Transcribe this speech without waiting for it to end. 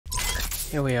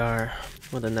Here we are.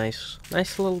 What a nice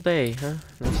little day, huh?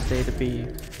 Nice day to be,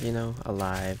 you know,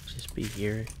 alive. Just be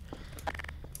here.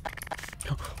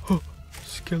 Oh,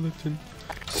 skeleton.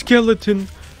 Skeleton!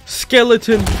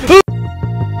 Skeleton! Oh!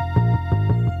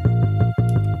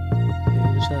 Hey,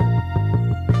 what's that?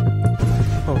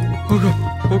 Oh god,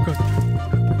 oh god.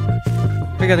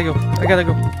 I gotta go, I gotta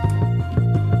go.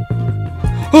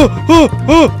 Oh, oh,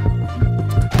 oh!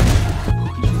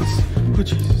 Oh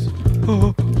Jesus,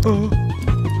 oh, oh.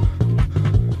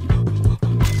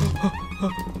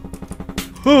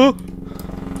 Oh,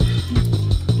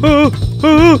 oh,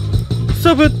 oh,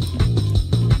 stop it!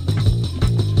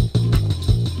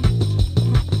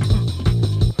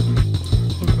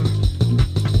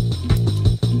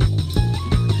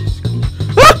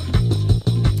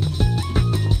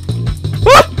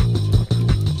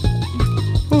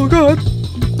 Oh god!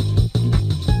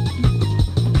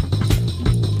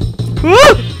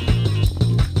 Ah!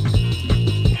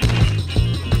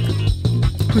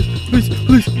 Please, please,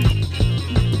 please!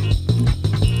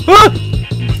 Ah!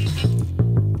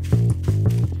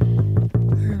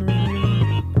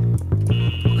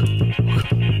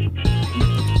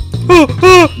 Oh,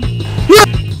 oh!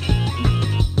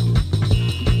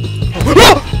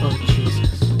 Oh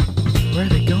Jesus! Where are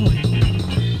they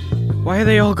going? Why are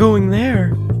they all going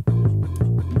there?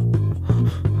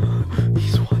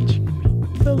 He's watching me.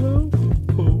 Hello?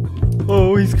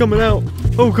 Oh, he's coming out.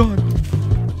 Oh god.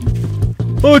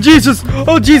 Oh Jesus!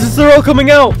 Oh Jesus, they're all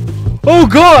coming out! Oh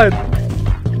god!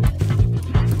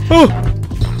 Oh!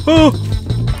 Oh!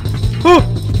 Oh!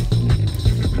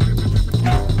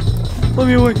 Let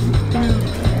me away! Let me away!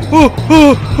 Oh!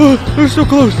 Oh! Oh! They're so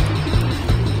close!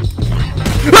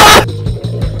 Ah!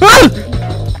 Ah!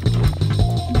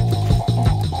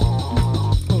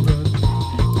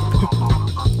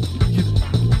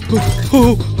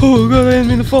 Oh, oh god, I didn't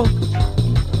mean to fall.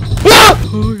 Ah!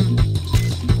 Oh god.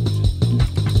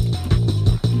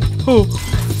 Oh.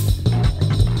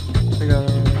 I got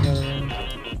it,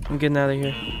 I'm getting out of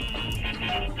here.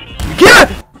 Get!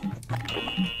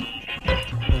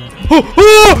 Oh,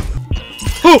 oh!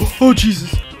 Oh, oh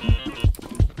Jesus.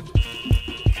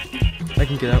 I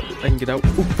can get out, I can get out.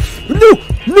 Oh. No!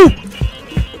 No!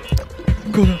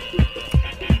 Go now.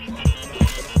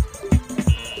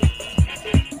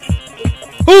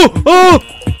 Oh! Oh!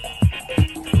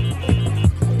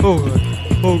 Oh god.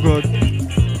 Oh god.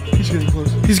 He's getting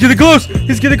close. He's getting close!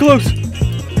 He's getting close!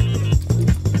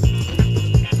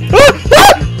 Ah!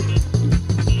 Ah!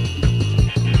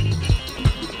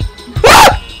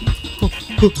 Ah! Oh,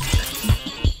 oh.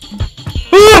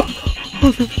 Ah!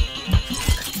 Oh, no.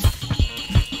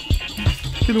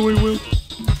 Get away, Will.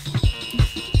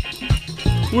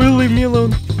 Will, leave me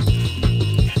alone.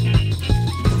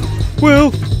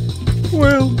 Will!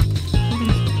 Will!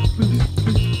 Please,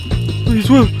 please, please,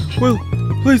 Will! Will!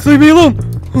 Please leave me alone!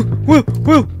 Will!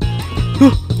 Will!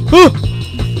 Oh, oh.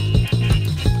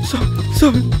 Stop!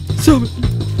 Stop it! Stop it!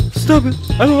 Stop it!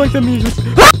 I don't like that music!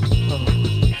 Ah! Oh,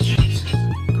 Jesus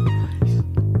Christ.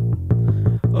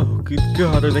 Oh, good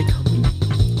God, are they coming?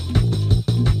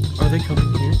 Are they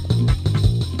coming here?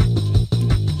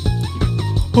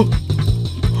 Oh!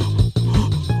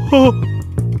 Oh!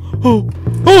 Oh!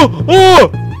 Oh! Oh!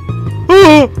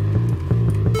 Oh!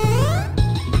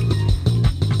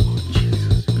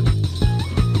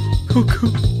 Goku,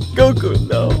 Goku,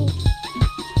 no!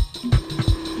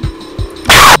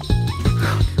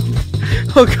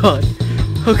 Oh god!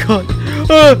 Oh god!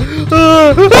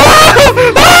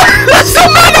 There's so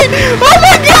many! Oh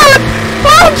my god!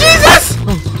 Oh Jesus!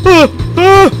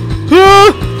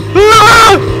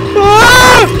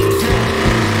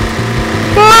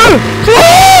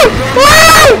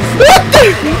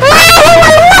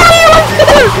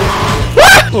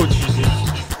 Oh Jesus!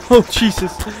 Oh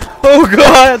Jesus! Oh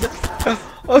god!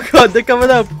 Oh god, they're coming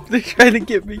up! They're trying to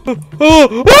get me! Oh!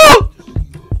 Oh! Oh!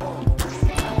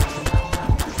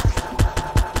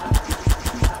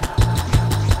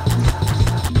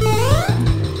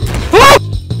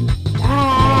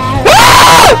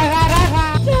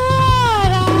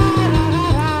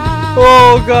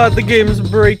 Oh god, the game is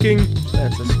breaking.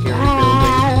 That's a scary building.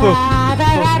 Oh.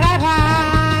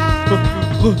 Oh.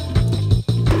 Oh.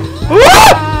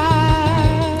 Oh.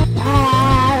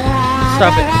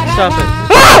 Stop it! Stop it!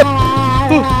 Ah!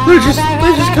 Oh, they're just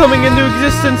coming into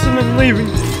existence and then leaving.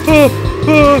 Oh.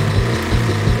 Oh.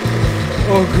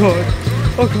 Oh god!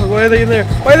 Oh god! Why are they in there?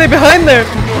 Why are they behind there?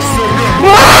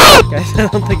 Ah! Guys, I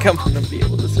don't think I'm gonna be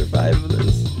able to survive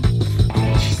this.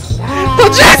 Oh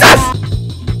Jesus!